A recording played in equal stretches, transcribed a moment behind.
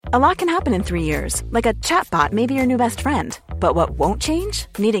A lot can happen in 3 years, like a chatbot may be your new best friend. But what won't change?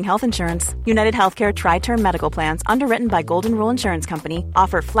 Needing health insurance. United Healthcare Tri-Term Medical Plans, underwritten by Golden Rule Insurance Company,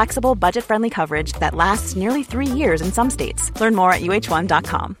 offer flexible, budget-friendly coverage that lasts nearly 3 years in some states. Learn more at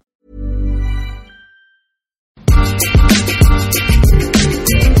uh1.com.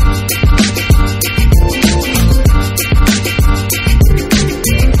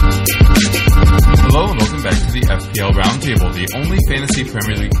 Hello and welcome back to the FPL Roundtable, the only fantasy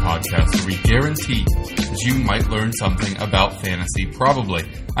Premier League podcast where we guarantee that you might learn something about fantasy, probably.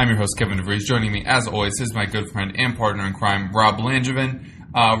 I'm your host, Kevin DeVries. Joining me, as always, is my good friend and partner in crime, Rob Langevin.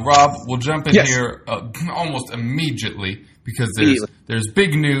 Rob, we'll jump in here almost immediately because there's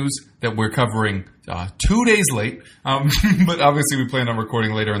big news that we're covering 2 days late. But obviously we plan on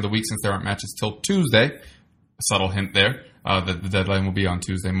recording later in the week since there aren't matches till Tuesday. A subtle hint there that the deadline will be on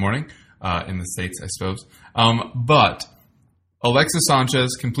Tuesday morning. In the States, I suppose. But Alexis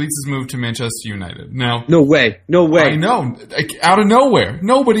Sanchez completes his move to Manchester United. Now, No way. I know. Out of nowhere.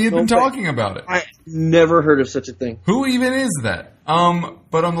 Nobody had been talking about it. I never heard of such a thing. Who even is that?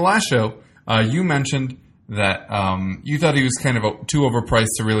 But on the last show, you mentioned that you thought he was kind of too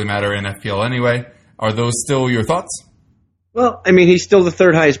overpriced to really matter in FPL anyway. Are those still your thoughts? Well, I mean, he's still the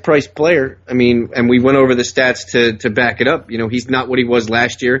third highest priced player. I mean, and we went over the stats to back it up. You know, he's not what he was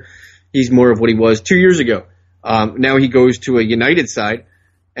last year. He's more of what he was 2 years ago. Now he goes to a United side.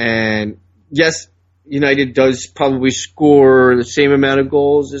 And yes, United does probably score the same amount of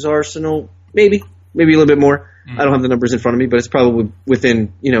goals as Arsenal. Maybe a little bit more. I don't have the numbers in front of me, but it's probably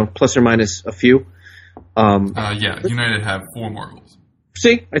within, plus or minus a few. United have 4 more goals.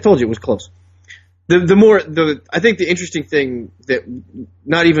 See, I told you it was close. I think the interesting thing that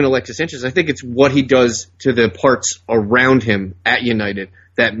not even Alexis Sanchez, I think it's what he does to the parts around him at United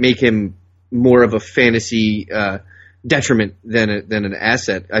that make him more of a fantasy detriment than an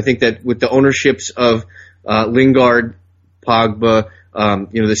asset. I think that with the ownerships of Lingard, Pogba,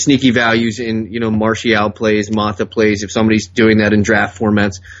 the sneaky values in Martial plays, Mata plays, if somebody's doing that in draft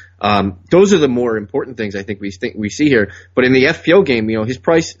formats, those are the more important things I think we see here. But in the FPL game, his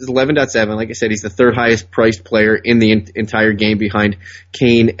price is 11.7. Like I said, he's the third highest priced player in the entire game behind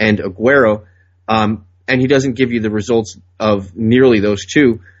Kane and Aguero. And he doesn't give you the results of nearly those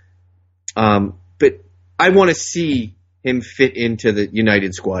two. But I want to see him fit into the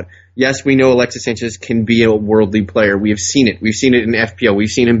United squad. Yes, we know Alexis Sanchez can be a worldly player. We have seen it. We've seen it in FPL. We've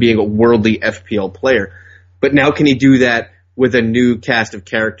seen him being a worldly FPL player. But now can he do that with a new cast of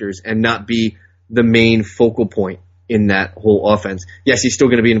characters and not be the main focal point in that whole offense? Yes, he's still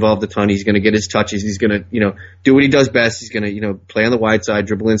going to be involved a ton. He's going to get his touches. He's going to, do what he does best. He's going to, play on the wide side,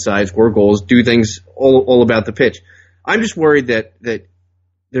 dribble inside, score goals, do things all about the pitch. I'm just worried that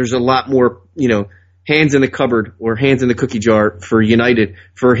there's a lot more, hands in the cupboard or hands in the cookie jar for United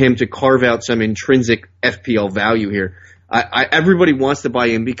for him to carve out some intrinsic FPL value here. Everybody wants to buy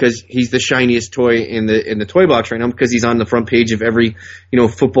him because he's the shiniest toy in the toy box right now because he's on the front page of every,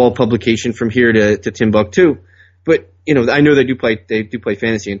 football publication from here to Timbuktu. But, I know they do play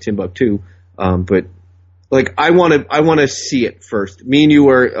fantasy in Timbuktu. But like, I want to see it first. Me and you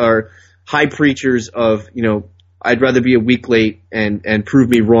are high preachers of, I'd rather be a week late and prove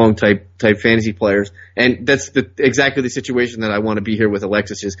me wrong type fantasy players. And that's exactly the situation that I want to be here with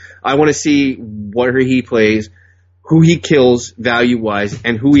Alexis is. I want to see where he plays, who he kills value-wise,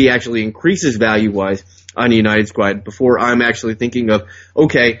 and who he actually increases value-wise on the United squad before I'm actually thinking of,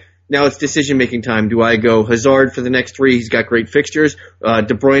 okay, now it's decision-making time. Do I go Hazard for the next 3? He's got great fixtures.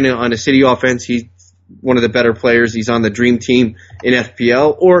 De Bruyne on a City offense. He's one of the better players. He's on the dream team in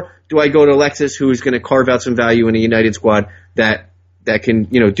FPL. Or do I go to Alexis, who is going to carve out some value in a United squad that can,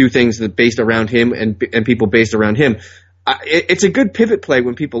 do things that based around him and people based around him? It's a good pivot play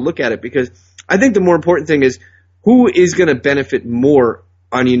when people look at it because I think the more important thing is who is going to benefit more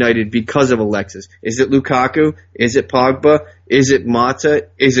on United because of Alexis? Is it Lukaku? Is it Pogba? Is it Mata?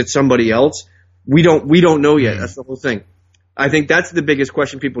 Is it somebody else? We don't know yet. That's the whole thing. I think that's the biggest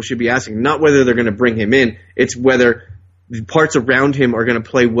question people should be asking. Not whether they're going to bring him in. It's whether the parts around him are going to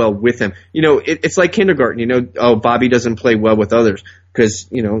play well with him. It's like kindergarten. Bobby doesn't play well with others because,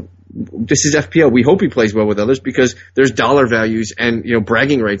 this is FPL. We hope he plays well with others because there's dollar values and,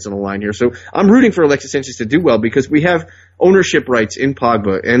 bragging rights on the line here. So I'm rooting for Alexis Sanchez to do well because we have ownership rights in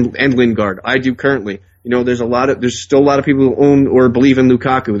Pogba and Lingard. I do currently. There's still a lot of people who own or believe in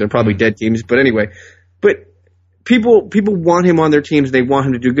Lukaku. They're probably dead teams, but anyway. But people want him on their teams. They want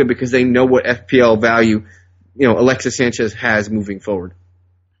him to do good because they know what FPL value, Alexis Sanchez has moving forward.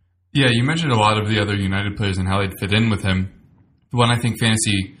 Yeah, you mentioned a lot of the other United players and how they'd fit in with him. The one I think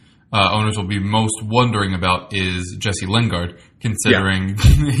fantasy owners will be most wondering about is Jesse Lingard, considering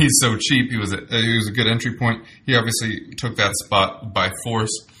he's so cheap. He was a good entry point. He obviously took that spot by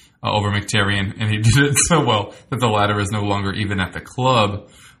force over Mkhitaryan, and he did it so well that the latter is no longer even at the club.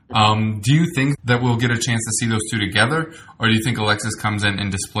 Do you think that we'll get a chance to see those two together, or do you think Alexis comes in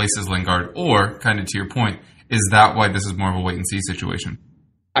and displaces Lingard? Or, kind of to your point, is that why this is more of a wait-and-see situation?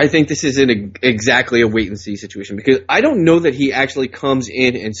 I think this isn't exactly a wait-and-see situation, because I don't know that he actually comes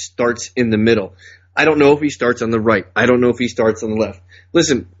in and starts in the middle. I don't know if he starts on the right. I don't know if he starts on the left.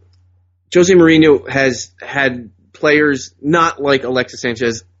 Listen, Jose Mourinho has had players not like Alexis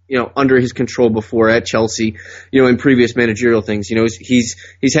Sanchez, under his control before at Chelsea, in previous managerial things.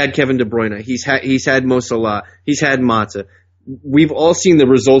 He's had Kevin De Bruyne, he's had Mo Salah, he's had Mata. We've all seen the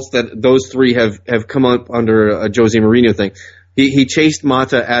results that those three have come up under a Jose Mourinho thing. He chased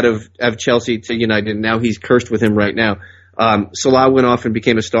Mata out of Chelsea to United, and now he's cursed with him right now. Salah went off and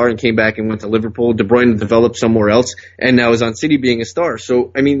became a star and came back and went to Liverpool. De Bruyne developed somewhere else and now is on City being a star.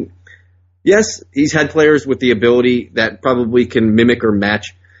 So, yes, he's had players with the ability that probably can mimic or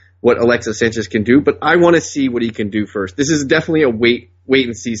match what Alexis Sanchez can do, but I want to see what he can do first. This is definitely a wait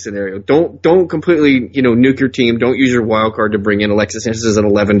and see scenario. Don't completely, nuke your team. Don't use your wild card to bring in Alexis Sanchez at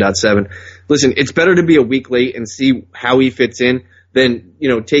 11.7. Listen, it's better to be a week late and see how he fits in than,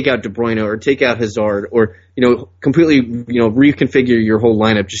 take out De Bruyne or take out Hazard or, completely, reconfigure your whole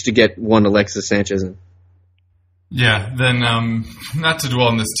lineup just to get one Alexis Sanchez in. Yeah, then not to dwell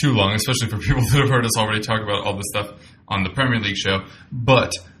on this too long, especially for people that have heard us already talk about all this stuff on the Premier League show,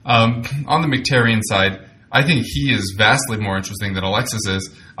 but on the Mkhitaryan side, I think he is vastly more interesting than Alexis is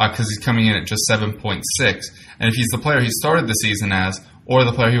because he's coming in at just 7.6. And if he's the player he started the season as, or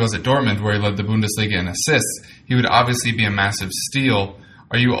the player he was at Dortmund where he led the Bundesliga in assists, he would obviously be a massive steal.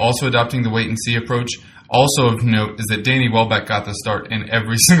 Are you also adopting the wait-and-see approach? Also of note is that Danny Welbeck got the start in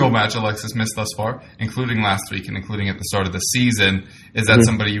every single match Alexis missed thus far, including last week and including at the start of the season. Is that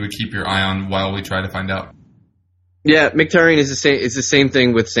somebody you would keep your eye on while we try to find out? Yeah, Mkhitaryan is the same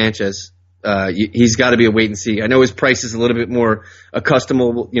thing with Sanchez. He's got to be a wait and see. I know his price is a little bit more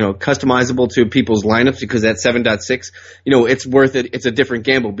customizable to people's lineups because at 7.6, it's worth it. It's a different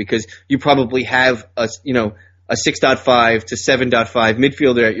gamble because you probably have a 6.5 to 7.5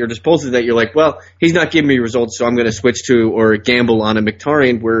 midfielder at your disposal that you're like, well, he's not giving me results, so I'm going to switch to or gamble on a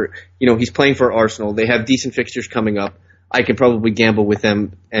Mkhitaryan where, he's playing for Arsenal. They have decent fixtures coming up. I can probably gamble with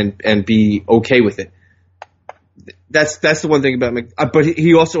them and be okay with it. That's the one thing about Mkhitaryan. But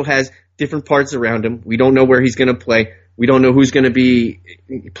he also has different parts around him. We don't know where he's going to play. We don't know who's going to be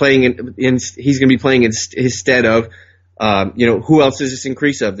playing he's going to be playing in his stead of. Who else does this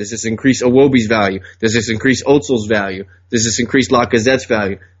increase of? Does this increase Iwobi's value? Does this increase Ozil's value? Does this increase Lacazette's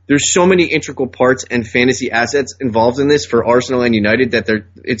value? There's so many integral parts and fantasy assets involved in this for Arsenal and United that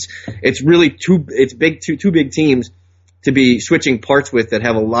it's really two big teams to be switching parts with that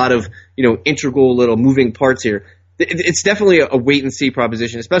have a lot of, integral little moving parts here. It's definitely a wait and see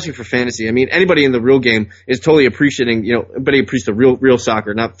proposition, especially for fantasy. I mean, anybody in the real game is totally appreciating, everybody appreciates the real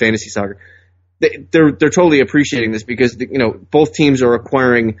soccer, not fantasy soccer. They're totally appreciating this because, both teams are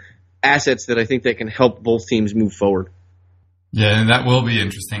acquiring assets that I think that can help both teams move forward. Yeah, and that will be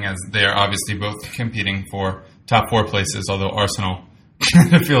interesting as they are obviously both competing for top 4 places, although Arsenal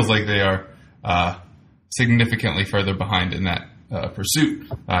kind of feels like they are significantly further behind in that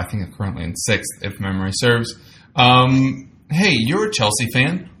pursuit. I think they're currently in 6th, if memory serves. Hey, you're a Chelsea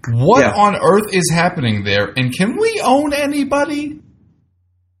fan. What on earth is happening there? And can we own anybody?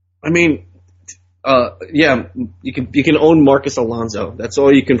 I mean, you can own Marcus Alonso. That's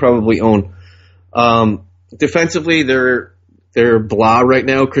all you can probably own. Defensively, they're blah right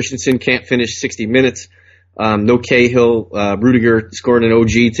now. Christensen can't finish 60 minutes. No Cahill. Rudiger scored an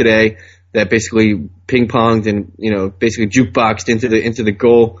OG today that basically ping-ponged and, basically jukeboxed into the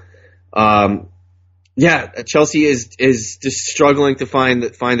goal. Chelsea is just struggling to find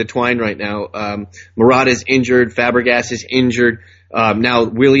the twine right now. Morata's injured. Fabregas is injured. Now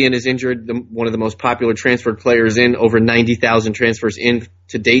Willian is injured, one of the most popular transferred players in, over 90,000 transfers in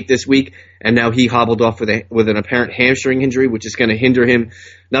to date this week, and now he hobbled off with an apparent hamstring injury, which is going to hinder him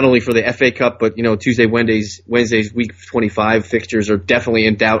not only for the FA Cup, but Tuesday, Wednesday's week 25 fixtures are definitely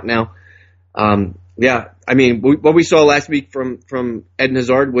in doubt now. I mean, what we saw last week from Eden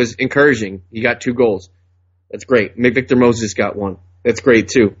Hazard was encouraging. He got 2 goals. That's great. Victor Moses got 1. That's great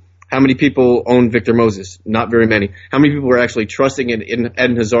too. How many people own Victor Moses? Not very many. How many people are actually trusting in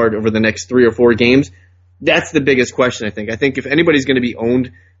Eden Hazard over the next 3 or 4 games? That's the biggest question, I think. I think if anybody's going to be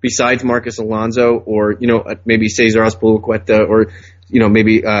owned besides Marcus Alonso or, maybe Cesar Azpilicueta or,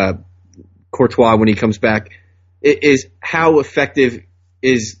 maybe Courtois when he comes back, is how effective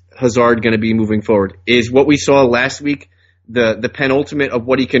is Hazard going to be moving forward? Is what we saw last week the penultimate of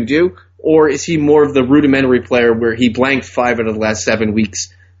what he can do, or is he more of the rudimentary player where he blanked 5 out of the last 7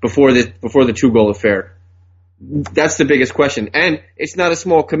 weeks before the 2-goal affair? That's the biggest question. And it's not a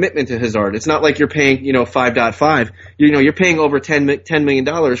small commitment to Hazard. It's not like you're paying, 5.5. You're paying over $10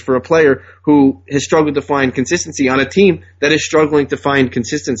 million for a player who has struggled to find consistency on a team that is struggling to find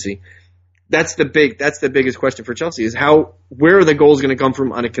consistency. That's the biggest question for Chelsea is where are the goals going to come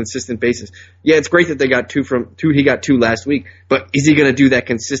from on a consistent basis? Yeah, it's great that they got he got 2 last week, but is he going to do that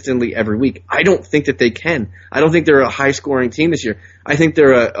consistently every week? I don't think that they can. I don't think they're a high scoring team this year. I think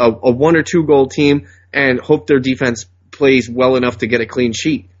they're a 1 or 2 goal team and hope their defense plays well enough to get a clean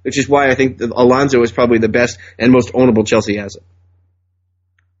sheet, which is why I think that Alonso is probably the best and most ownable Chelsea asset.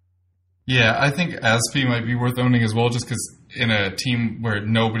 Yeah, I think Aspi might be worth owning as well, just because in a team where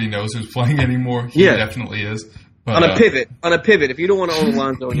nobody knows who's playing anymore, he definitely is. But, on a pivot, if you don't want to own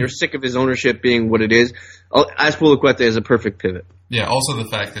Alonso and you're sick of his ownership being what it is, Azpilicueta is a perfect pivot. Yeah, also the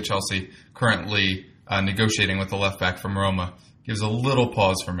fact that Chelsea currently negotiating with the left back from Roma gives a little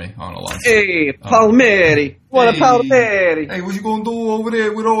pause for me on Alonso. Hey, Palmieri. What a Palmieri. Hey, what you going to do over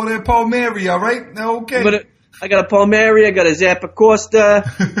there with all that Palmieri, all right? Okay. I got a Palmieri. I got a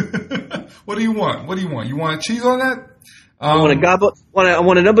Zappacosta. What do you want? You want cheese on that? I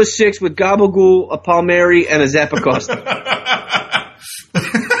want a number 6 with Gabagool, a Palmieri, and a Zappacosta.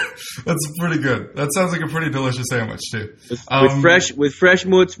 That's pretty good. That sounds like a pretty delicious sandwich, too. With fresh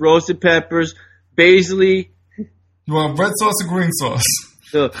mutts, roasted peppers, basil. You want red sauce or green sauce?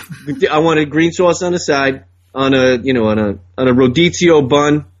 So I want a green sauce on the side, on a rodizio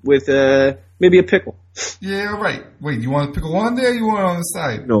bun with maybe a pickle. Yeah, right. Wait, you want a pickle on there or you want it on the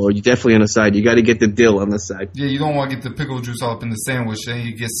side? No, you definitely on the side. You got to get the dill on the side. Yeah, you don't want to get the pickle juice all up in the sandwich. Then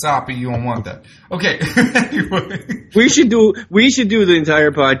you get soppy. You don't want that. Okay. Anyway. We should do the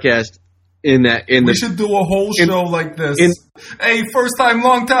entire podcast we should do a whole show like this. Hey, first time,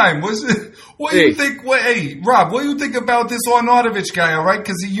 long time. What do you think? Hey, Rob, what do you think about this Arnautovic guy? All right,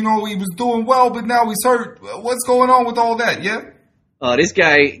 because he was doing well, but now he's hurt. What's going on with all that? Yeah. This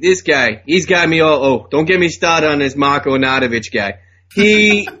guy, he's got me all. Oh, don't get me started on this Marko Arnautovic guy.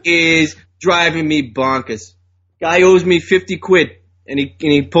 He is driving me bonkers. Guy owes me 50 quid, and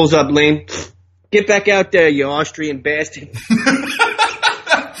he pulls up lame. Get back out there, you Austrian bastard.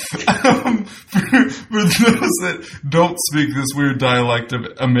 For those that don't speak this weird dialect of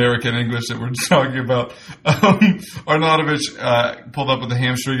American English that we're talking about, Arnautovic pulled up with a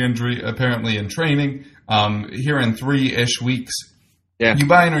hamstring injury, apparently in training, here in 3-ish weeks. Yeah. You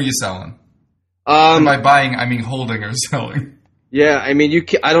buying or you selling? And by buying, I mean holding or selling. Yeah, I mean,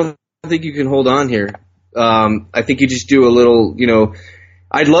 I don't think you can hold on here. I think you just do a little,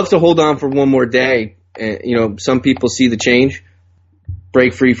 I'd love to hold on for one more day. Some people see the change.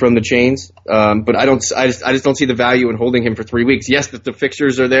 Break free from the chains, but I just don't see the value in holding him for 3 weeks. Yes, that the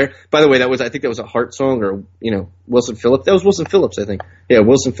fixtures are there. By the way, I think that was a Hart song or Wilson Phillips. That was Wilson Phillips, I think. Yeah,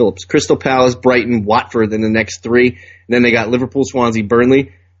 Wilson Phillips. Crystal Palace, Brighton, Watford in the next 3, and then they got Liverpool, Swansea,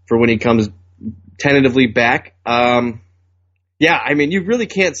 Burnley for when he comes tentatively back. Yeah, I mean you really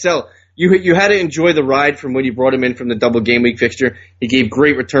can't sell. You had to enjoy the ride from when you brought him in from the double game week fixture. He gave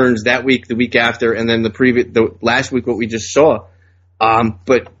great returns that week, the week after, and then the last week what we just saw.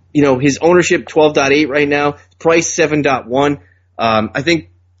 But his ownership 12.8 right now, price 7.1. I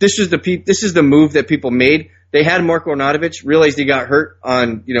think this is the move that people made. They had Marko Arnautovic, realized he got hurt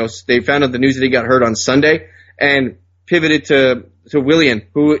they found out the news that he got hurt on Sunday and pivoted to Willian,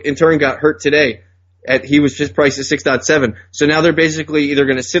 who in turn got hurt today. His price is 6.7. So now they're basically either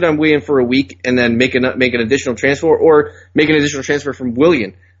going to sit on Willian for a week and then make an additional transfer or make an additional transfer from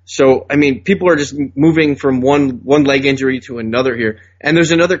Willian. So, I mean, people are just moving from one leg injury to another here. And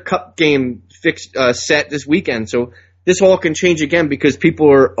there's another cup game set this weekend. So this all can change again because people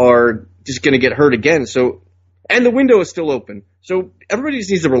are just going to get hurt again. So, and the window is still open. So everybody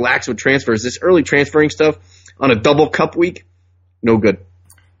just needs to relax with transfers. This early transferring stuff on a double cup week, no good.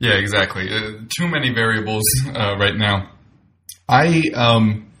 Yeah, exactly. Too many variables right now. I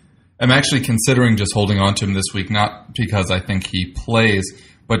am actually considering just holding on to him this week, not because I think he plays,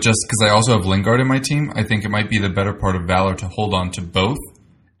 but just because I also have Lingard in my team. I think it might be the better part of valor to hold on to both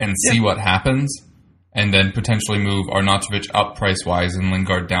and see what happens, and then potentially move Arnautovic up price-wise and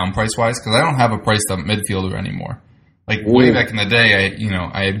Lingard down price-wise, because I don't have a priced-up midfielder anymore. Like, way back in the day, I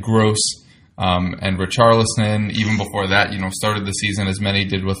had Gross and Richarlison. Even before that, started the season as many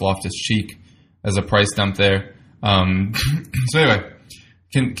did with Loftus-Cheek as a price dump there. So anyway,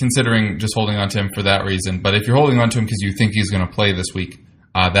 considering just holding on to him for that reason. But if you're holding on to him because you think he's going to play this week,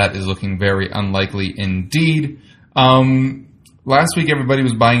 that is looking very unlikely indeed. last week everybody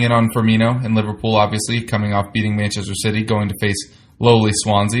was buying in on Firmino and Liverpool, obviously, coming off beating Manchester City, going to face lowly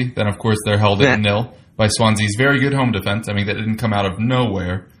Swansea. Then, of course, they're held at 0 by Swansea's very good home defense. I mean, that didn't come out of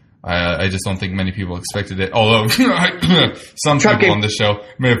nowhere. I just don't think many people expected it. Although some trap people game on this show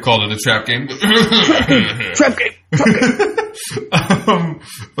may have called it a trap game. Trap game.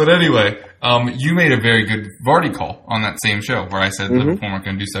 But anyway, you made a very good Vardy call on that same show where I said Liverpool weren't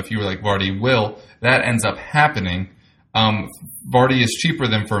going to do stuff. You were like, Vardy will. That ends up happening. Vardy is cheaper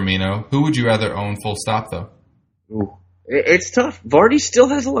than Firmino. Who would you rather own full stop, though? Ooh. It's tough. Vardy still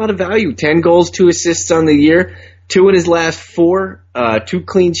has a lot of value. 10 goals, 2 assists on the year. 2 in his last 4, 2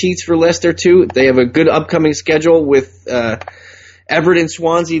 clean sheets for Leicester, too. They have a good upcoming schedule with Everton,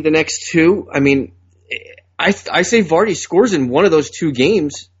 Swansea, the next 2. I mean, I say Vardy scores in one of those 2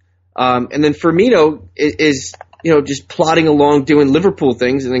 games. And then Firmino is just plodding along doing Liverpool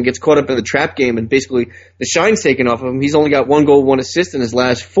things and then gets caught up in the trap game and basically the shine's taken off of him. He's only got 1 goal, 1 assist in his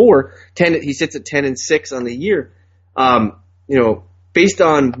last 4. He sits at 10 and 6 on the year. Based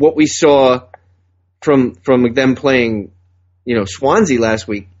on what we saw from them playing, Swansea last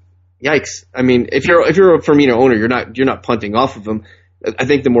week, yikes! I mean, if you're a Firmino owner, you're not punting off of him. I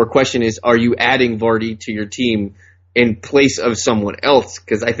think the more question is, are you adding Vardy to your team in place of someone else?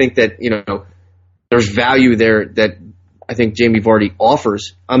 Because I think that there's value there that I think Jamie Vardy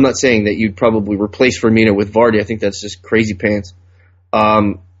offers. I'm not saying that you'd probably replace Firmino with Vardy. I think that's just crazy pants.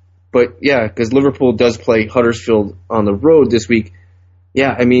 But yeah, because Liverpool does play Huddersfield on the road this week.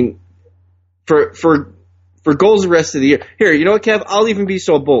 Yeah, I mean, for goals the rest of the year. Here, you know what, Kev? I'll even be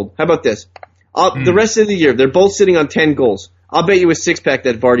so bold. How about this? The rest of the year, they're both sitting on 10 goals. I'll bet you a 6-pack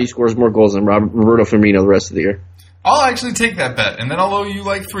that Vardy scores more goals than Roberto Firmino the rest of the year. I'll actually take that bet, and then I'll owe you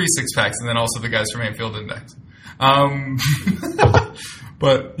like 3 6-packs, and then also the guys from Anfield Index.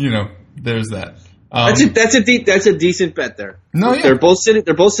 But there's that. That's a decent bet there. No, yeah. They're both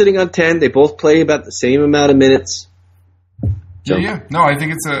sitting on 10. They both play about the same amount of minutes. So. Yeah. No, I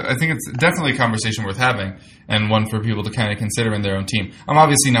think it's definitely a conversation worth having and one for people to kind of consider in their own team. I'm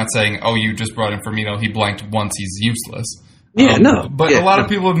obviously not saying, oh, you just brought in Firmino, he blanked once, he's useless. Yeah, no. But a lot of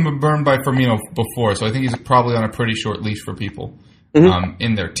people have been burned by Firmino before, so I think he's probably on a pretty short leash for people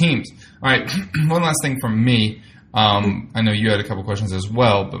in their teams. All right, one last thing from me. I know you had a couple questions as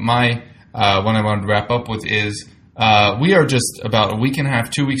well, but my one I wanted to wrap up with is we are just about a week and a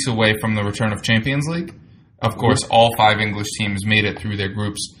half, 2 weeks away from the return of Champions League. Of course, all 5 English teams made it through their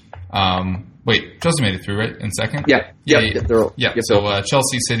groups. Chelsea made it through, right? In second? Yeah. So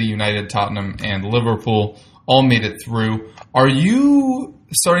Chelsea, City, United, Tottenham, and Liverpool all made it through. Are you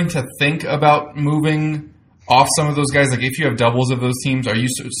starting to think about moving off some of those guys? Like, if you have doubles of those teams, are you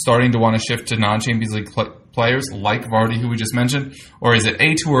starting to want to shift to non-Champions League players like Vardy, who we just mentioned? Or is it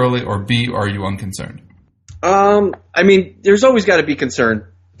A, too early, or B, are you unconcerned? I mean, there's always got to be concern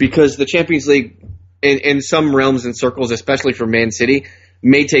because the Champions League, in some realms and circles, especially for Man City,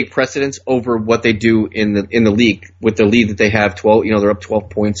 may take precedence over what they do in the league with the lead that they have. 12, they're up 12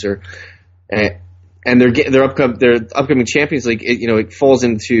 points, and their upcoming Champions League. It falls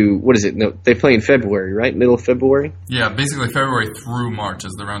into what is it? No, they play in February, right? Middle of February. Yeah, basically February through March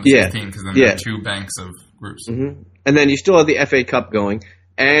is the round of 16 because then there are 2 banks of groups. Mm-hmm. And then you still have the FA Cup going.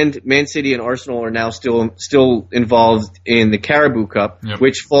 And Man City and Arsenal are now still involved in the Carabao Cup,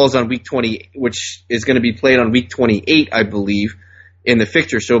 which falls on week 20, which is going to be played on week 28, I believe, in the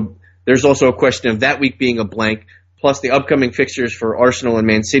fixture. So there's also a question of that week being a blank, plus the upcoming fixtures for Arsenal and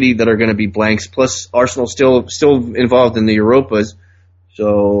Man City that are going to be blanks, plus Arsenal still involved in the Europas.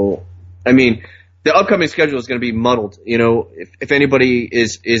 So, I mean, the upcoming schedule is going to be muddled. If anybody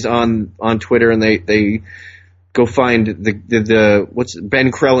is on Twitter and they go find the what's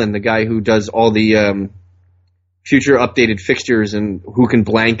Ben Krellin, the guy who does all the future updated fixtures and who can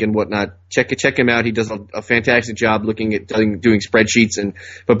blank and whatnot. Check him out. He does a fantastic job looking at doing spreadsheets.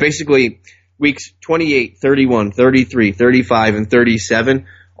 But basically, weeks 28, 31, 33, 35, and 37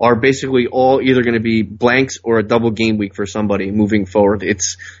 are basically all either going to be blanks or a double game week for somebody moving forward.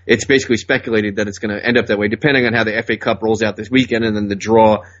 It's basically speculated that it's going to end up that way, depending on how the FA Cup rolls out this weekend, and then the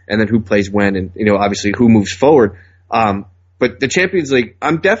draw, and then who plays when, and obviously who moves forward. But the Champions League,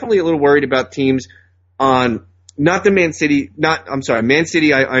 I'm definitely a little worried about teams on not the Man City. Man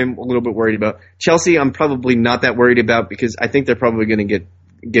City. I'm a little bit worried about. Chelsea, I'm probably not that worried about because I think they're probably going to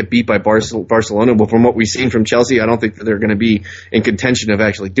get beat by Barcelona. But from what we've seen from Chelsea, I don't think that they're going to be in contention of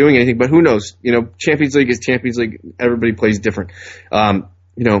actually doing anything. But who knows? Champions League is Champions League. Everybody plays different. But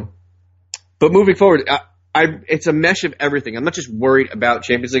moving forward, it's a mesh of everything. I'm not just worried about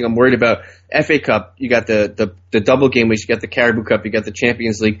Champions League. I'm worried about FA Cup. You got the double game weeks. You got the Caribou Cup. You got the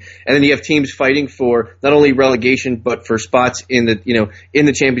Champions League, and then you have teams fighting for not only relegation but for spots in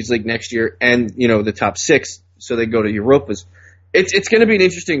the Champions League next year, and the top 6, so they go to Europas. It's going to be an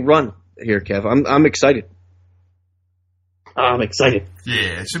interesting run here, Kev. I'm excited. I'm excited.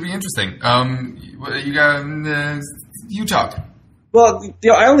 Yeah, it should be interesting. You got you talk. Well,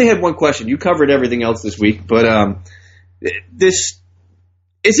 I only had one question. You covered everything else this week, but is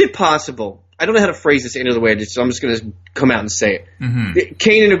it possible? I don't know how to phrase this any other way, so I'm just going to come out and say it. Mm-hmm.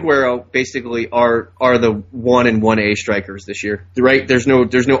 Kane and Aguero basically are the 1 and 1A strikers this year, right? There's no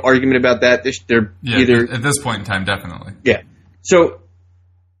argument about that. They're either at this point in time, definitely. Yeah. So,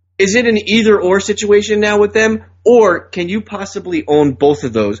 is it an either-or situation now with them, or can you possibly own both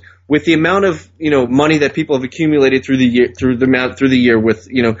of those with the amount of money that people have accumulated through the year with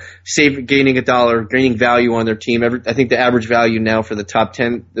gaining $1, gaining value on their team? I think the average value now for the top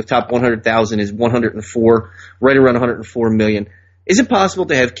 10, the top 100,000 is 104, right around 104 million. Is it possible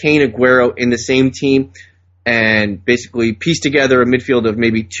to have Kane, Aguero in the same team and basically piece together a midfield of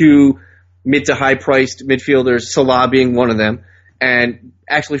maybe 2 mid to high priced midfielders, Salah being one of them, and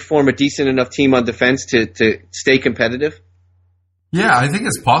actually form a decent enough team on defense to stay competitive? Yeah, I think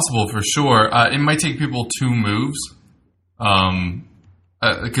it's possible for sure. It might take people 2 moves,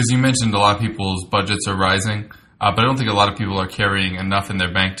 because you mentioned a lot of people's budgets are rising, but I don't think a lot of people are carrying enough in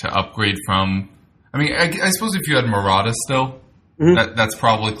their bank to upgrade from. I mean, I suppose if you had Morata still, mm-hmm. that's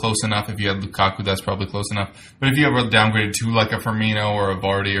probably close enough. If you had Lukaku, that's probably close enough. But if you ever downgraded to like a Firmino or a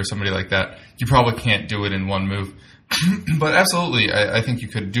Vardy or somebody like that, you probably can't do it in one move. But absolutely, I think you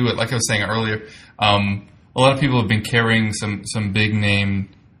could do it. Like I was saying earlier, a lot of people have been carrying some big name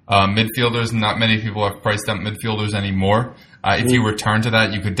midfielders. Not many people have priced up midfielders anymore. If you return to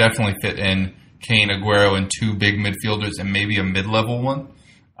that, you could definitely fit in Kane, Aguero, and 2 big midfielders and maybe a mid-level one.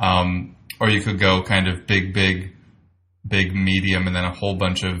 Or you could go kind of big, medium, and then a whole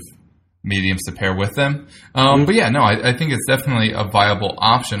bunch of mediums to pair with them. But yeah, no, I think it's definitely a viable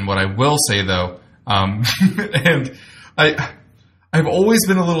option. What I will say, though, and I've always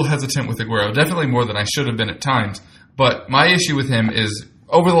been a little hesitant with Aguero, definitely more than I should have been at times. But my issue with him is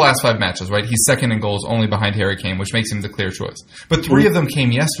over the last 5 matches, right? He's second in goals, only behind Harry Kane, which makes him the clear choice. But 3 of them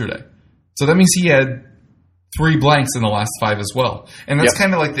came yesterday. So that means he had 3 blanks in the last 5 as well. And that's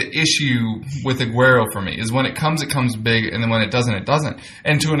kind of like the issue with Aguero for me, is when it comes big, and then when it doesn't, it doesn't.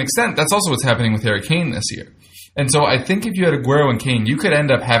 And to an extent, that's also what's happening with Harry Kane this year. And so I think if you had Aguero and Kane, you could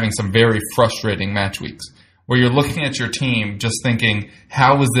end up having some very frustrating match weeks where you're looking at your team just thinking,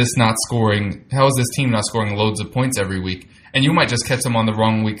 how is this team not scoring loads of points every week? And you might just catch them on the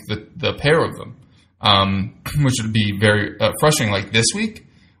wrong week, the pair of them, which would be very frustrating. Like this week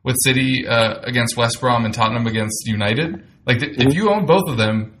with City against West Brom and Tottenham against United. Like if you own both of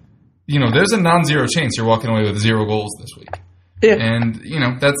them, there's a non-zero chance you're walking away with 0 goals this week. Yeah. And,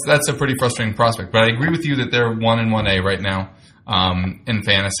 that's a pretty frustrating prospect. But I agree with you that they're 1 and 1A right now in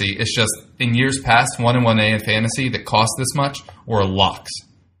fantasy. It's just, in years past, 1 and 1A in fantasy that cost this much were locks.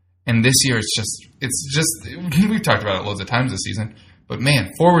 And this year, it's just we've talked about it loads of times this season. But,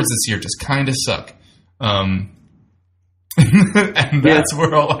 man, forwards this year just kind of suck. And that's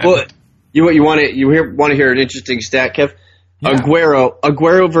where I'll end. Well, you want to hear an interesting stat, Kev? Yeah.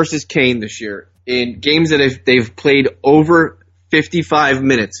 Aguero versus Kane this year. In games that they've played over 55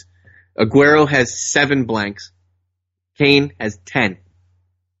 minutes, Aguero has 7 blanks. Kane has 10.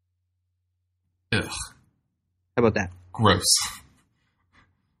 Ugh. How about that? Gross.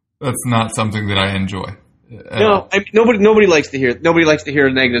 That's not something that I enjoy. No, nobody likes to hear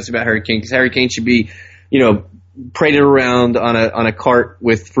negatives about Harry Kane, because Harry Kane should be, paraded around on a cart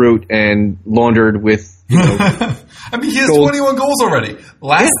with fruit and laundered with. I mean, he has 21 goals already.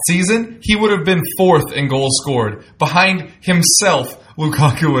 Last season, he would have been 4th in goals scored, behind himself,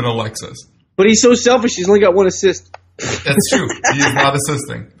 Lukaku, and Alexis. But he's so selfish, he's only got 1 assist. That's true. He is not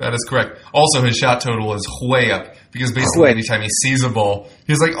assisting. That is correct. Also, his shot total is way up, because basically anytime he sees a ball,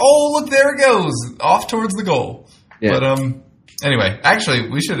 he's like, oh, look, there it goes, off towards the goal. Yeah. But anyway, actually,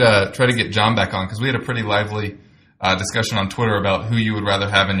 we should try to get John back on, because we had a pretty lively discussion on Twitter about who you would rather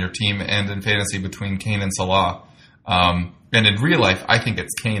have in your team and in fantasy between Kane and Salah. And in real life, I think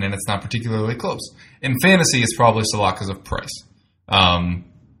it's Kane, and it's not particularly close. In fantasy, it's probably Salah because of price.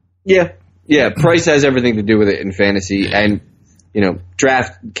 Yeah, price has everything to do with it in fantasy. And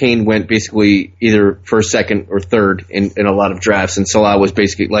draft, Kane went basically either first, second, or third in a lot of drafts, and Salah was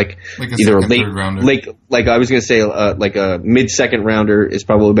basically like either a late, like I was going to say, like a mid-second rounder is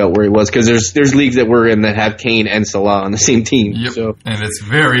probably about where he was, because there's leagues that we're in that have Kane and Salah on the same team. Yep. So. And it's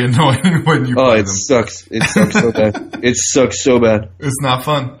very annoying when you play them. Sucks. It sucks so bad. It sucks so bad. It's not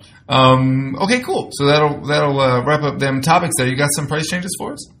fun. Okay, cool. So that'll wrap up them topics there. You got some price changes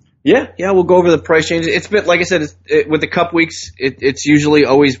for us? Yeah, we'll go over the price changes. It's been, like I said, with the cup weeks, it's usually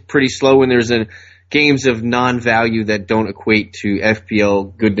always pretty slow when there's games of non-value that don't equate to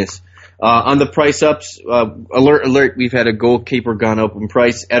FPL goodness. On the price ups, alert, we've had a goalkeeper gone up in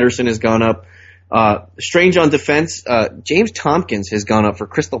price. Ederson has gone up. Strange on defense, James Tompkins has gone up for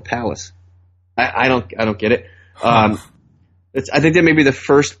Crystal Palace. I don't get it. I think that may be the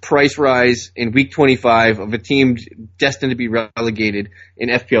first price rise in week 25 of a team destined to be relegated in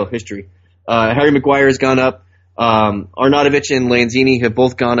FPL history. Harry Maguire has gone up. Arnautovic and Lanzini have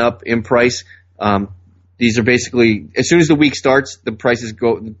both gone up in price. These are basically, as soon as the week starts, the prices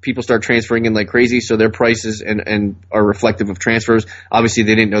go, people start transferring in like crazy, so their prices and are reflective of transfers. Obviously,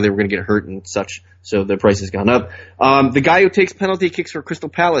 they didn't know they were going to get hurt and such, so their price has gone up. The guy who takes penalty kicks for Crystal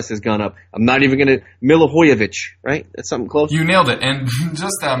Palace has gone up. I'm not even going to, Milivojevic, right? That's something close. You nailed it. And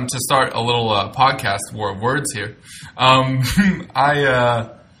just to start a little podcast war of words here,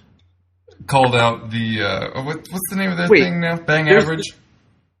 I called out the, what's the name of their thing now? Bang Average?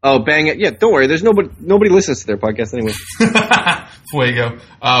 Oh, bang it. Yeah, don't worry. There's nobody listens to their podcast anyway. Fuego.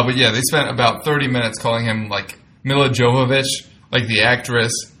 But yeah, they spent about 30 minutes calling him like Mila Jovovich, like the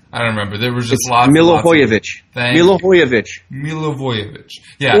actress. I don't remember. There was just lots of Milivojevic. Milivojevic.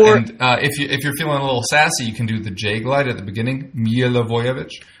 Yeah, and if you're feeling a little sassy, you can do the J glide at the beginning, Milivojevic.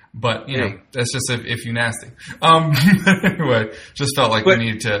 But, that's just if you're nasty. Anyway, just felt like we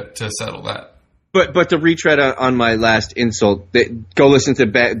needed to settle that. But to retread on my last insult, go listen to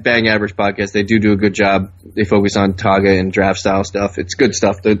Bang Average podcast. They do a good job. They focus on Taga and draft style stuff. It's good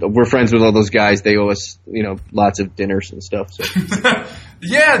stuff. We're friends with all those guys. They owe us, lots of dinners and stuff. So.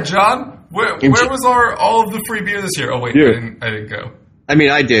 Yeah, John. Where was all of the free beer this year? Oh wait, yeah. I didn't go. I mean,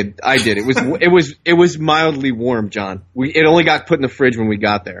 I did. It was mildly warm, John. It only got put in the fridge when we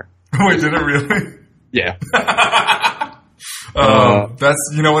got there. Wait, did it really? Yeah. That's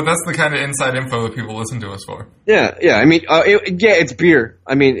that's the kind of inside info that people listen to us for. Yeah. I mean, it's beer.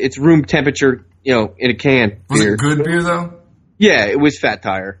 I mean, it's room temperature, in a can. Was it good beer though? Yeah, it was Fat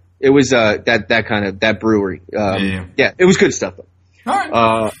Tire. It was that brewery. Yeah, it was good stuff though.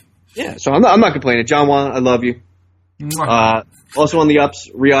 All right. So I'm not complaining. John Juan, I love you. Also on the ups,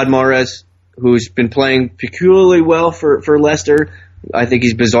 Riyad Mahrez, who's been playing peculiarly well for Leicester. I think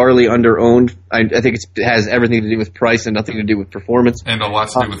he's bizarrely underowned. I think it has everything to do with price and nothing to do with performance. And a lot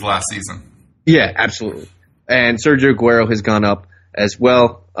to do with last season. Yeah, absolutely. And Sergio Aguero has gone up as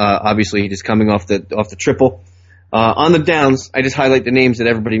well. Obviously, he's coming off the triple. On the downs, I just highlight the names that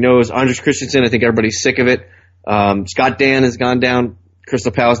everybody knows. Andres Christensen, I think everybody's sick of it. Scott Dan has gone down.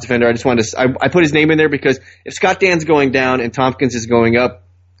 Crystal Palace defender. I just wanted to. I put his name in there because if Scott Dan's going down and Tompkins is going up,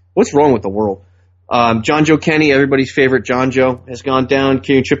 what's wrong with the world? John Joe Kenny, everybody's favorite John Joe, has gone down.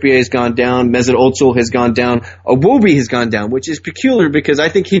 Kieran Trippier has gone down. Mesut Ozil has gone down. Iwobi has gone down, which is peculiar because I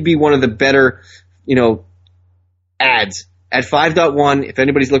think he'd be one of the better, ads. At 5.1, if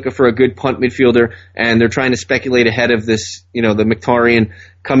anybody's looking for a good punt midfielder and they're trying to speculate ahead of this, the Mkhitaryan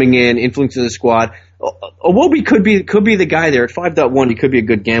coming in, influencing the squad, Iwobi could be the guy there. At 5.1, he could be a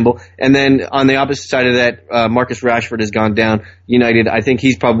good gamble. And then on the opposite side of that, Marcus Rashford has gone down. United, I think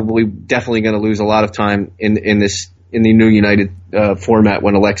he's definitely going to lose a lot of time in the new United format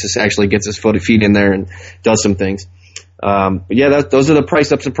when Alexis actually gets his feet in there and does some things. But yeah, those are the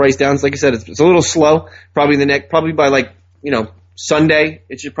price ups and price downs. Like I said, it's a little slow. Probably by Sunday,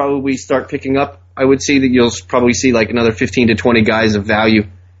 it should probably start picking up. I would see that you'll probably see like another 15 to 20 guys of value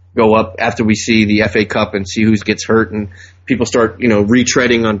go up after we see the FA Cup and see who gets hurt and people start,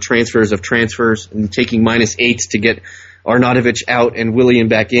 retreading on transfers and taking -8s to get Arnautovic out and Willian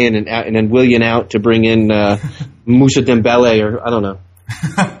back in and then Willian out to bring in Moussa Dembele or I don't know.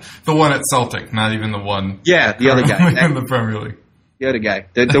 The one at Celtic, not even the one. Yeah, the other guy in the Premier League. The other guy,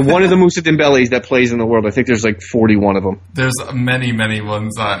 the one of the Moussa Dembeles that plays in the world. I think there's like 41 of them. There's many, many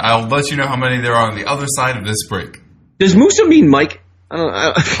ones. I'll let you know how many there are on the other side of this break. Does Moussa mean Mike?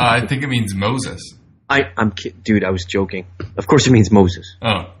 I think it means Moses. I'm kidding. Dude, I was joking. Of course it means Moses. Oh.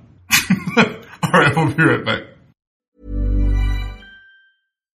 All right, we'll be right back.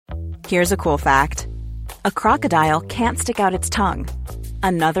 Here's a cool fact. A crocodile can't stick out its tongue.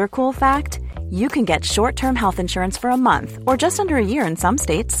 Another cool fact, you can get short-term health insurance for a month or just under a year in some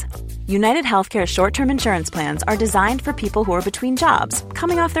states. United Healthcare short-term insurance plans are designed for people who are between jobs,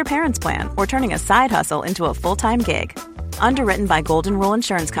 coming off their parents' plan, or turning a side hustle into a full-time gig. Underwritten by Golden Rule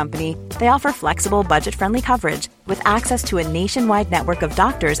Insurance Company, they offer flexible, budget-friendly coverage with access to a nationwide network of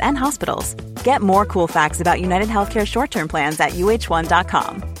doctors and hospitals. Get more cool facts about United Healthcare short-term plans at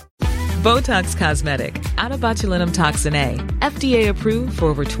uh1.com. Botox Cosmetic, out of botulinum toxin A, FDA approved for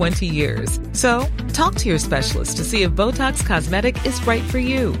over 20 years. So, talk to your specialist to see if Botox Cosmetic is right for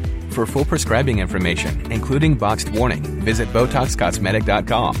you. For full prescribing information, including boxed warning, visit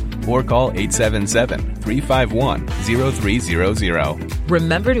BotoxCosmetic.com or call 877-351-0300.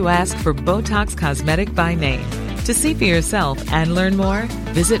 Remember to ask for Botox Cosmetic by name. To see for yourself and learn more,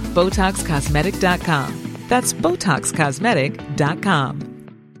 visit BotoxCosmetic.com. That's BotoxCosmetic.com.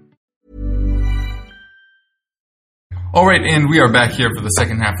 All right, and we are back here for the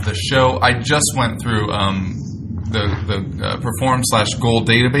second half of the show. I just went through the perform/goal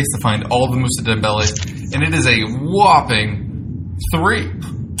database to find all the Moussa Dembélés, and it is a whopping 3.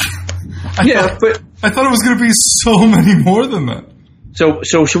 But I thought it was going to be so many more than that. So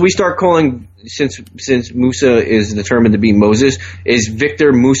should we start calling, since Moussa is determined to be Moses, is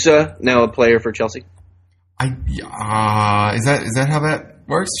Victor Moussa now a player for Chelsea? Is that how that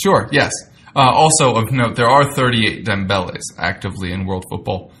works? Sure. Yes. Also of note, there are 38 Dembélés actively in world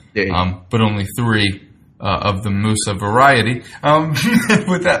football, but only 3 of the Moussa variety.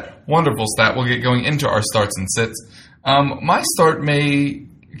 With that wonderful stat, we'll get going into our starts and sits. My start may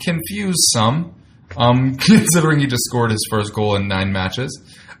confuse some, considering he just scored his first goal in 9 matches.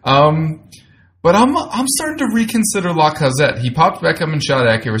 But I'm starting to reconsider Lacazette. He popped back up in shot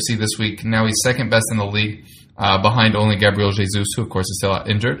accuracy this week. Now he's second best in the league, behind only Gabriel Jesus, who of course is still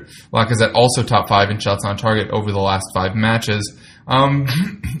injured. Lacazette also top 5 in shots on target over the last 5 matches.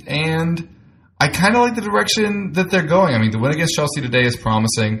 And I kind of like the direction that they're going. I mean, the win against Chelsea today is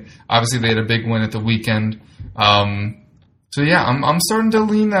promising. Obviously, they had a big win at the weekend. So yeah, I'm starting to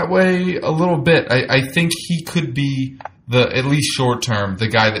lean that way a little bit. I think he could be at least short term, the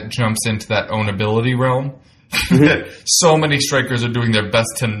guy that jumps into that ownability realm that so many strikers are doing their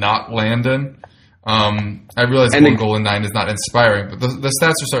best to not land in. I realize 1 goal in 9 is not inspiring, but the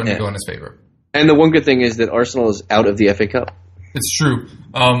stats are starting to go in his favor. And the one good thing is that Arsenal is out of the FA Cup. It's true.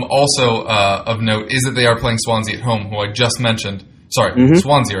 Also of note is that they are playing Swansea at home, who I just mentioned. Sorry,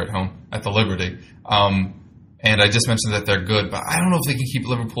 Swansea are at home at the Liberty. And I just mentioned that they're good, but I don't know if they can keep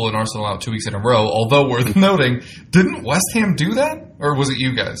Liverpool and Arsenal out 2 weeks in a row. Although worth noting, didn't West Ham do that, or was it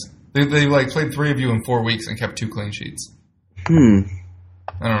you guys? They played 3 of you in 4 weeks and kept 2 clean sheets. I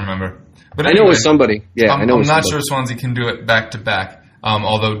don't remember. But anyway, I know it was somebody. Yeah, I'm not sure Swansea can do it back to back.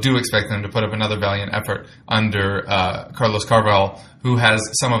 Although do expect them to put up another valiant effort under Carlos Carvalho, who has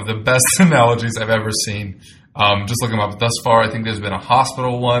some of the best analogies I've ever seen. Just look him up. Thus far, I think there's been a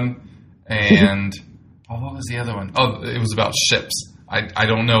hospital one, and what was the other one? Oh, it was about ships. I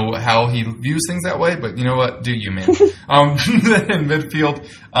don't know how he views things that way, but you know what? Do you, man? In midfield,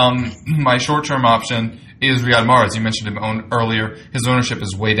 my short-term option is Riyad Mahrez. You mentioned him earlier. His ownership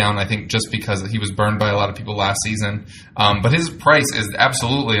is way down, I think, just because he was burned by a lot of people last season. But his price is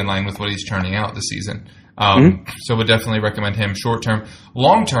absolutely in line with what he's churning out this season. So would definitely recommend him short-term.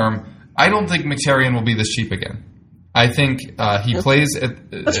 Long-term, I don't think Mkhitaryan will be this cheap again. I think he plays at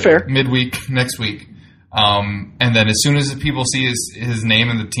fair. Midweek next week. And then as soon as people see his name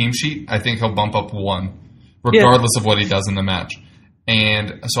in the team sheet, I think he'll bump up 1, regardless of what he does in the match.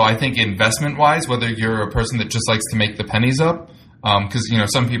 And so I think investment-wise, whether you're a person that just likes to make the pennies up, because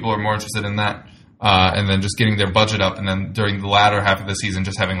some people are more interested in that, and then just getting their budget up, and then during the latter half of the season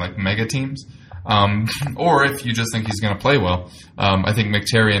just having like mega teams, or if you just think he's going to play well, I think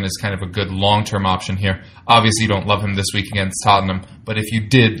Mkhitaryan is kind of a good long-term option here. Obviously, you don't love him this week against Tottenham, but if you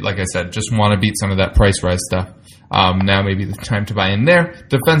did, like I said, just want to beat some of that price rise stuff, now may be the time to buy in there.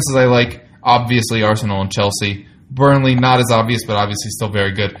 Defenses I like, obviously Arsenal and Chelsea. Burnley, not as obvious, but obviously still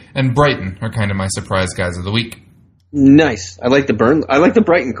very good. And Brighton are kind of my surprise guys of the week. Nice. I like the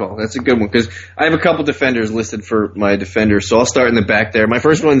Brighton call. That's a good one because I have a couple defenders listed for my defenders, so I'll start in the back there. My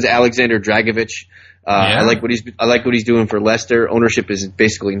first one's Alexander Dragovic. I like what he's doing for Leicester. Ownership is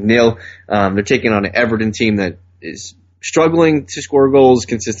basically nil. They're taking on an Everton team that is struggling to score goals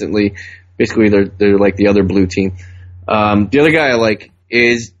consistently. Basically, they're like the other blue team. The other guy I like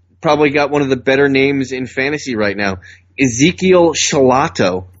is probably got one of the better names in fantasy right now, Ezekiel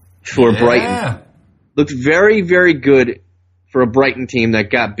Shalato for Brighton. Looked very, very good for a Brighton team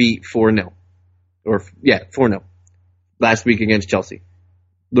that got beat 4-0. 4-0 last week against Chelsea.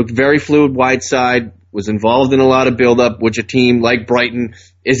 Looked very fluid wide side, was involved in a lot of build-up, which a team like Brighton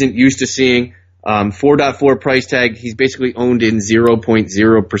isn't used to seeing. 4.4 price tag. He's basically owned in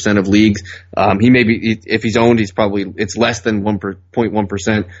 0.0% of leagues. He may be, if he's owned, it's less than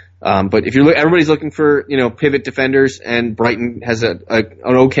 1.1%. But if everybody's looking for, pivot defenders, and Brighton has an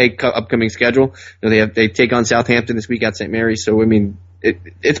okay upcoming schedule. They take on Southampton this week at St. Mary's. So, I mean,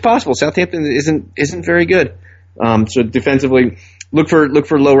 it's possible. Southampton isn't very good. So defensively, look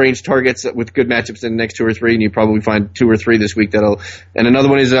for low range targets with good matchups in the next 2 or 3, and you probably find 2 or 3 this week and another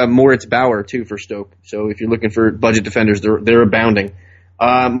one is Moritz Bauer too for Stoke. So if you're looking for budget defenders, they're abounding.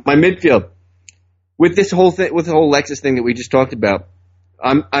 My midfield with the whole Lexus thing that we just talked about.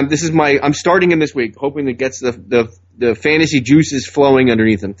 I'm starting him this week, hoping that gets the fantasy juices flowing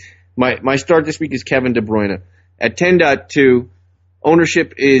underneath him. My start this week is Kevin De Bruyne at 10.2.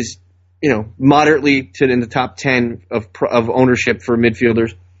 Ownership is moderately in the top 10 of ownership for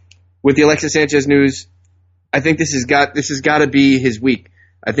midfielders. With the Alexis Sanchez news, I think this has got to be his week.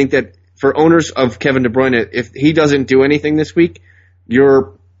 I think that for owners of Kevin De Bruyne, if he doesn't do anything this week,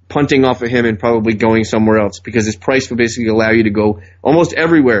 you're punting off of him and probably going somewhere else, because his price will basically allow you to go almost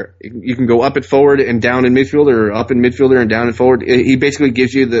everywhere. You can go up at forward and down in midfielder, or up in midfielder and down in forward. He basically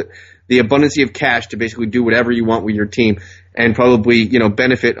gives you the abundance of cash to basically do whatever you want with your team, and probably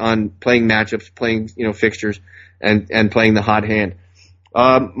benefit on playing matchups, playing fixtures, and playing the hot hand.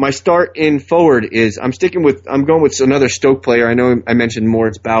 My start in forward is I'm going with another Stoke player. I know I mentioned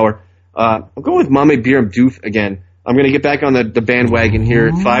Moritz Bauer. I'm going with Mame Biram Diouf again. I'm going to get back on the bandwagon here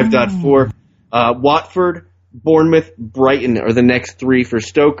at 5.4. Watford, Bournemouth, Brighton are the next 3 for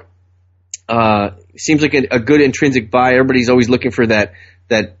Stoke. Seems like a good intrinsic buy. Everybody's always looking for that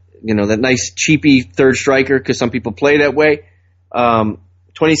nice cheapy third striker, because some people play that way.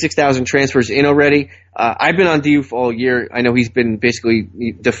 26,000 transfers in already. I've been on Diouf all year. I know he's been basically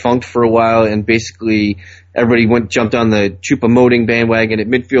defunct for a while, and basically everybody jumped on the Choupo-Moting bandwagon at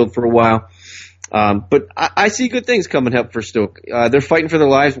midfield for a while. But I see good things coming up for Stoke. They're fighting for their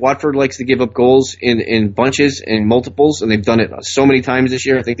lives. Watford likes to give up goals in bunches and multiples, and they've done it so many times this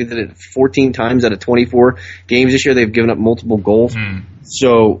year. I think they did it 14 times out of 24 games this year. They've given up multiple goals.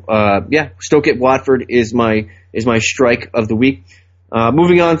 So, Stoke at Watford is my strike of the week.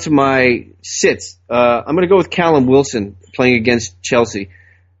 Moving on to my sits. I'm going to go with Callum Wilson playing against Chelsea.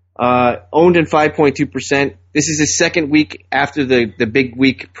 Owned in 5.2%. This is his second week after the big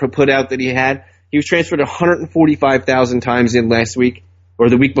week put out that he had. He was transferred 145,000 times in last week, or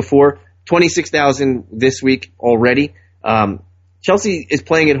the week before. 26,000 this week already. Chelsea is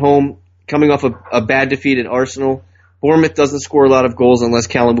playing at home, coming off a bad defeat at Arsenal. Bournemouth doesn't score a lot of goals unless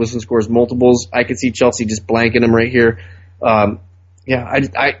Callum Wilson scores multiples. I could see Chelsea just blanking him right here. I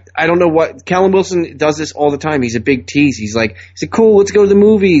don't know what Callum Wilson does this all the time. He's a big tease. He's like, cool, let's go to the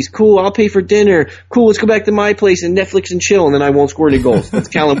movies. Cool, I'll pay for dinner. Cool, let's go back to my place and Netflix and chill, and then I won't score any goals. That's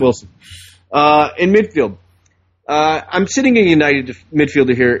Callum Wilson. In midfield, I'm sitting a United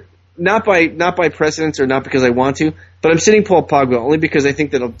midfielder here, not by precedence or not because I want to, but I'm sitting Paul Pogba only because I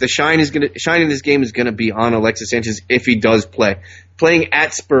think that the shine in this game is gonna be on Alexis Sanchez if he does play. Playing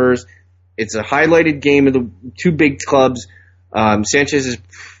at Spurs, it's a highlighted game of the two big clubs. Sanchez is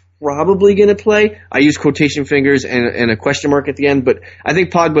probably going to play. I use quotation fingers and a question mark at the end, but I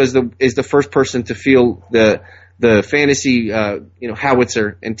think Pogba is the first person to feel the fantasy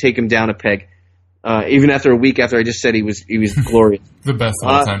howitzer and take him down a peg. Even after a week after I just said he was glorious. The best of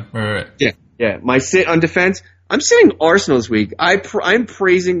all time. Right. Yeah. My sit on defense, I'm sitting Arsenal this week. I'm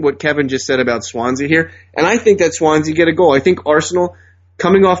praising what Kevin just said about Swansea here, and I think that Swansea get a goal. I think Arsenal,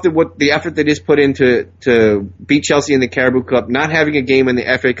 coming off the effort they just put in to beat Chelsea in the Carabao Cup, not having a game in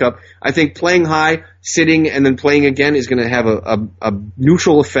the FA Cup, I think playing high, sitting, and then playing again is going to have a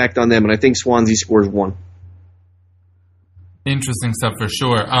neutral effect on them, and I think Swansea scores 1. Interesting stuff for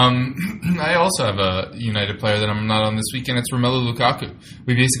sure. I also have a United player that I'm not on this weekend. It's Romelu Lukaku.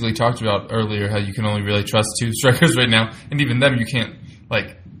 We basically talked about earlier how you can only really trust 2 strikers right now, and even them you can't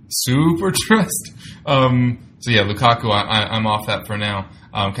super trust. So yeah, Lukaku, I'm off that for now.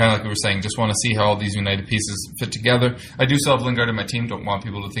 Kind of like we were saying, just want to see how all these United pieces fit together. I do still have Lingard in my team. Don't want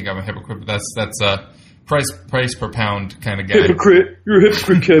people to think I'm a hypocrite, but that's a price per pound kind of guy. Hypocrite. You're a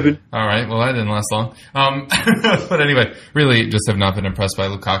hypocrite, Kevin. All right. Well, that didn't last long. But anyway, really just have not been impressed by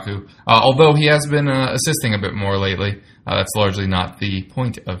Lukaku. Although he has been assisting a bit more lately. That's largely not the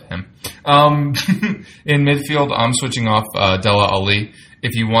point of him. In midfield, I'm switching off Dele Alli.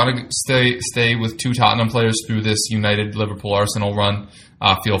 If you want to stay with 2 Tottenham players through this United Liverpool Arsenal run,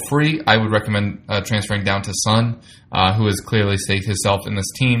 feel free. I would recommend transferring down to Son, who has clearly staked himself in this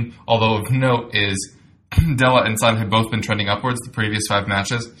team. Although of note is Dele and Son have both been trending upwards the previous 5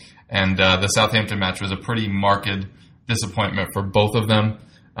 matches, and the Southampton match was a pretty marked disappointment for both of them.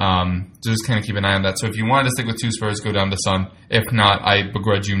 Just kind of keep an eye on that. So if you wanted to stick with 2 Spurs, go down to Son. If not, I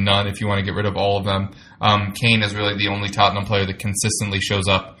begrudge you none if you want to get rid of all of them. Kane is really the only Tottenham player that consistently shows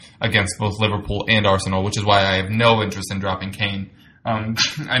up against both Liverpool and Arsenal, which is why I have no interest in dropping Kane.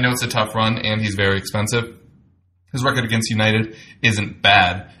 I know it's a tough run, and he's very expensive. His record against United isn't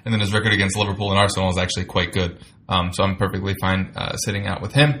bad, and then his record against Liverpool and Arsenal is actually quite good. So I'm perfectly fine sitting out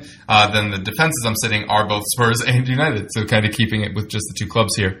with him. Then the defenses I'm sitting are both Spurs and United, so kind of keeping it with just the 2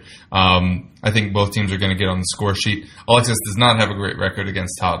 clubs here. I think both teams are going to get on the score sheet. Alexis does not have a great record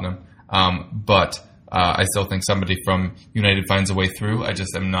against Tottenham, but I still think somebody from United finds a way through. I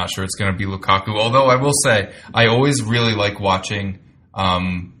just am not sure it's going to be Lukaku, although I will say I always really like watching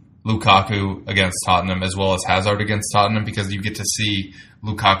Lukaku against Tottenham as well as Hazard against Tottenham, because you get to see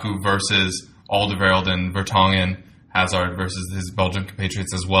Lukaku versus Alderweireld and Vertonghen, Hazard versus his Belgian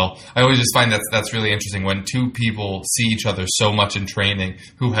compatriots as well. I always just find that's really interesting when 2 people see each other so much in training,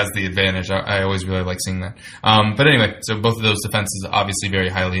 who has the advantage. I always really like seeing that. But anyway, so both of those defenses are obviously very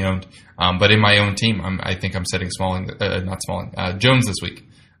highly owned. But in my own team, I think I'm setting Jones this week.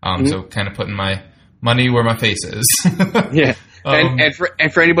 So kind of putting my money where my face is. Yeah. And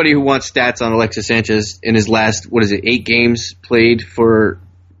for anybody who wants stats on Alexis Sanchez, in his last, 8 games played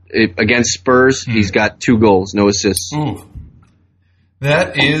against Spurs, he's got 2 goals, no assists. Ooh.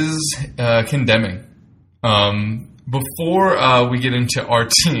 That is condemning. Before we get into our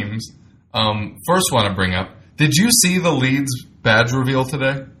teams, first want to bring up, did you see the Leeds badge reveal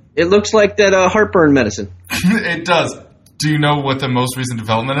today? It looks like that heartburn medicine. It does. Do you know what the most recent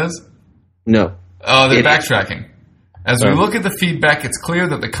development is? No. They're backtracking. As we look at the feedback, it's clear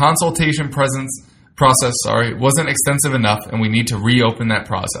that the consultation process wasn't extensive enough, and we need to reopen that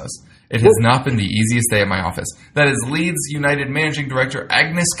process. It has not been the easiest day at my office. That is Leeds United Managing Director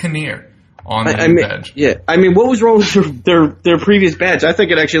Agnes Kinnear on the new badge. Yeah, what was wrong with their previous badge? I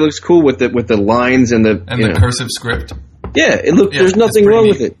think it actually looks cool with the lines and the cursive script. Yeah, there's nothing wrong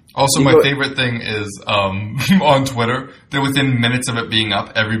with it. Also, my favorite thing is on Twitter that within minutes of it being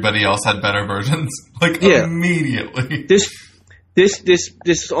up, everybody else had better versions. Immediately.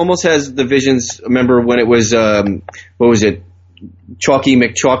 This almost has the visions. Remember when it was what was it, Chalky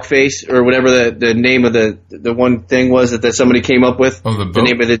McChalkface or whatever the name of the one thing was that somebody came up with. Oh, the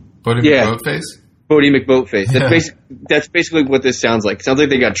name of it. Bodie McBoatface. Bodie McBoatface. That's basically what this sounds like. It sounds like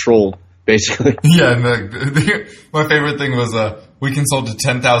they got trolled. Basically. Yeah, and my favorite thing was we consulted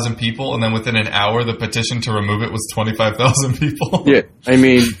 10,000 people, and then within an hour, the petition to remove it was 25,000 people. Yeah,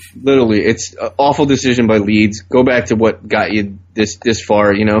 literally, it's an awful decision by Leeds. Go back to what got you this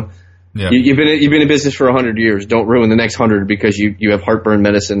far, Yeah. You've been in business for 100 years. Don't ruin the next 100 because you have heartburn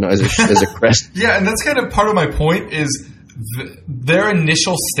medicine as a crest. Yeah, and that's kind of part of my point is their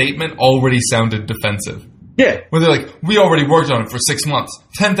initial statement already sounded defensive. Yeah. Where they're like, we already worked on it for 6 months.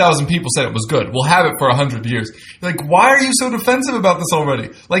 10,000 people said it was good. We'll have it for 100 years. You're like, why are you so defensive about this already?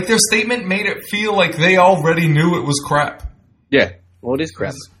 Like, their statement made it feel like they already knew it was crap. Yeah. Well, it is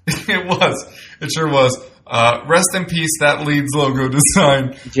crap. It was. It sure was. Rest in peace, that Leeds logo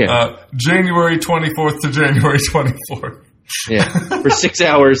design. Yeah. January 24th to January 24th. Yeah. For 6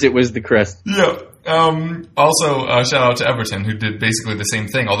 hours, it was the crest. Yeah. Also, shout out to Everton, who did basically the same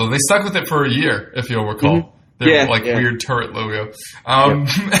thing, although they stuck with it for a year, if you'll recall. Mm-hmm. Their weird turret logo.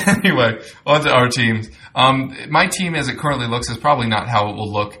 Anyway, on to our teams. My team, as it currently looks, is probably not how it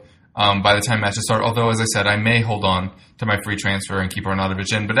will look by the time matches start, although, as I said, I may hold on to my free transfer and keep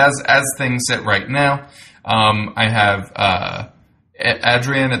Arnautovic in. But as things sit right now, I have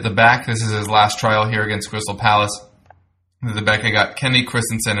Adrian at the back. This is his last trial here against Crystal Palace. At the back, I got Kenny,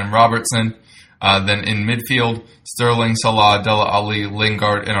 Christensen, and Robertson. Then in midfield, Sterling, Salah, Della Ali,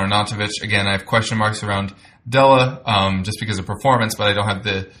 Lingard, and Arnautovic. Again, I have question marks around Della just because of performance, but I don't have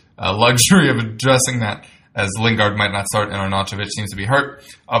the luxury of addressing that, as Lingard might not start and Arnautovic seems to be hurt.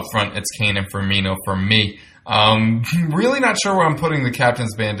 Up front, it's Kane and Firmino for me. Really not sure where I'm putting the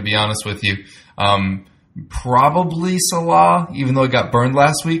captain's band, to be honest with you. Probably Salah, even though he got burned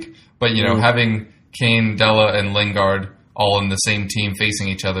last week. But, having Kane, Della, and Lingard all in the same team facing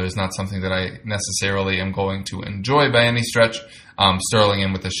each other is not something that I necessarily am going to enjoy by any stretch. Sterling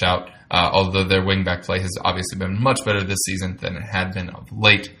in with a shout, although their wing-back play has obviously been much better this season than it had been of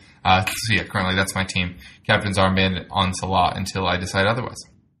late. Currently that's my team. Captain's armband on Salah until I decide otherwise.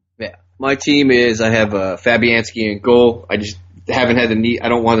 Yeah, my team is, I have Fabianski in goal. I just haven't had the need. I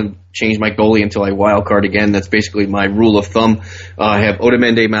don't want to change my goalie until I wildcard again. That's basically my rule of thumb. I have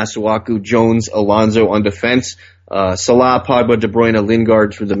Otamendi, Masuaku, Jones, Alonso on defense. Salah, Pogba, De Bruyne,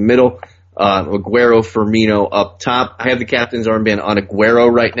 Lingard through the middle. Aguero, Firmino up top. I have the captain's armband on Aguero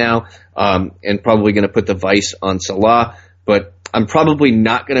right now, and probably going to put the vice on Salah. But I'm probably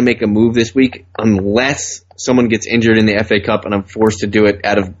not going to make a move this week unless someone gets injured in the FA Cup and I'm forced to do it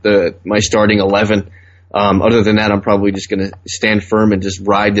out of my starting 11. Other than that, I'm probably just going to stand firm and just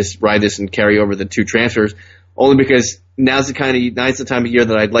ride this and carry over the 2 transfers. Only because now's the time of year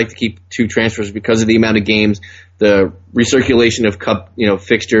that I'd like to keep 2 transfers because of the amount of games, the recirculation of cup,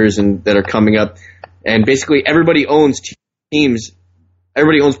 fixtures and that are coming up, and basically everybody owns teams.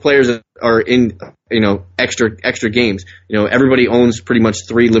 Everybody owns players that are in, extra games. Everybody owns pretty much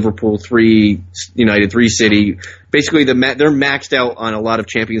 3 Liverpool, 3 United, 3 City. Basically, they're maxed out on a lot of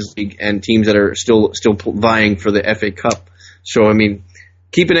Champions League and teams that are still vying for the FA Cup. So, I mean,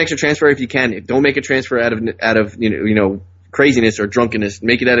 keep an extra transfer if you can. Don't make a transfer out of craziness or drunkenness.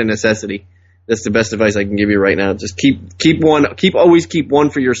 Make it out of necessity. That's the best advice I can give you right now. Just always keep one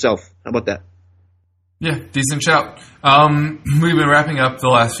for yourself. How about that? Yeah, decent shout. We've been wrapping up the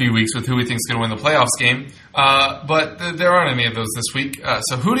last few weeks with who we think is going to win the playoffs game, but there aren't any of those this week.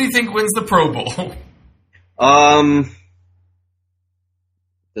 So who do you think wins the Pro Bowl?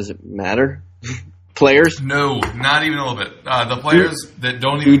 Does it matter? Players? No, not even a little bit. The players that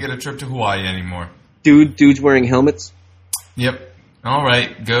don't even get a trip to Hawaii anymore. Dudes wearing helmets? Yep. All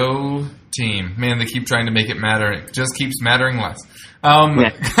right, go team. Man, they keep trying to make it matter. It just keeps mattering less.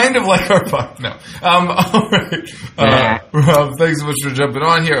 Kind of like our puck. No. All right. Rob, thanks so much for jumping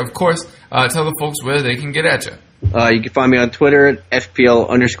on here. Of course, tell the folks where they can get at you. You can find me on Twitter at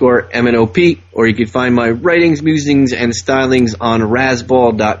FPL_MNOP, or you can find my writings, musings, and stylings on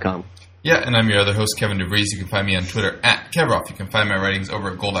Razball.com. Yeah, and I'm your other host, Kevin DeVries. You can find me on Twitter at Kevroff. You can find my writings over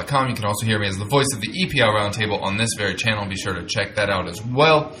at Goal.com. You can also hear me as the voice of the EPL Roundtable on this very channel. Be sure to check that out as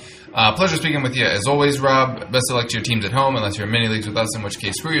well. Pleasure speaking with you as always, Rob. Best of luck to your teams at home, unless you're in mini leagues with us, in which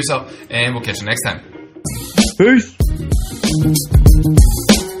case screw yourself, and we'll catch you next time. Peace!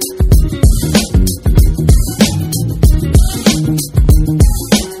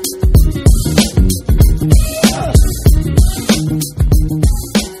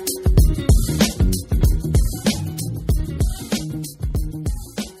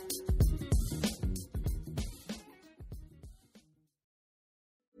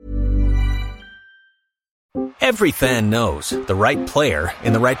 Every fan knows the right player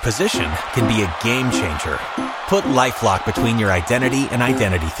in the right position can be a game changer. Put LifeLock between your identity and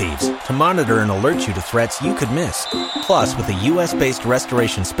identity thieves to monitor and alert you to threats you could miss. Plus, with a U.S.-based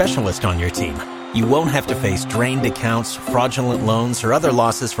restoration specialist on your team, you won't have to face drained accounts, fraudulent loans, or other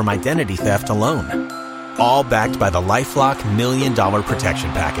losses from identity theft alone. All backed by the LifeLock $1 Million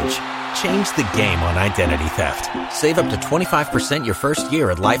Protection Package. Change the game on identity theft. Save up to 25% your first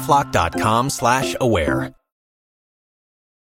year at LifeLock.com/aware.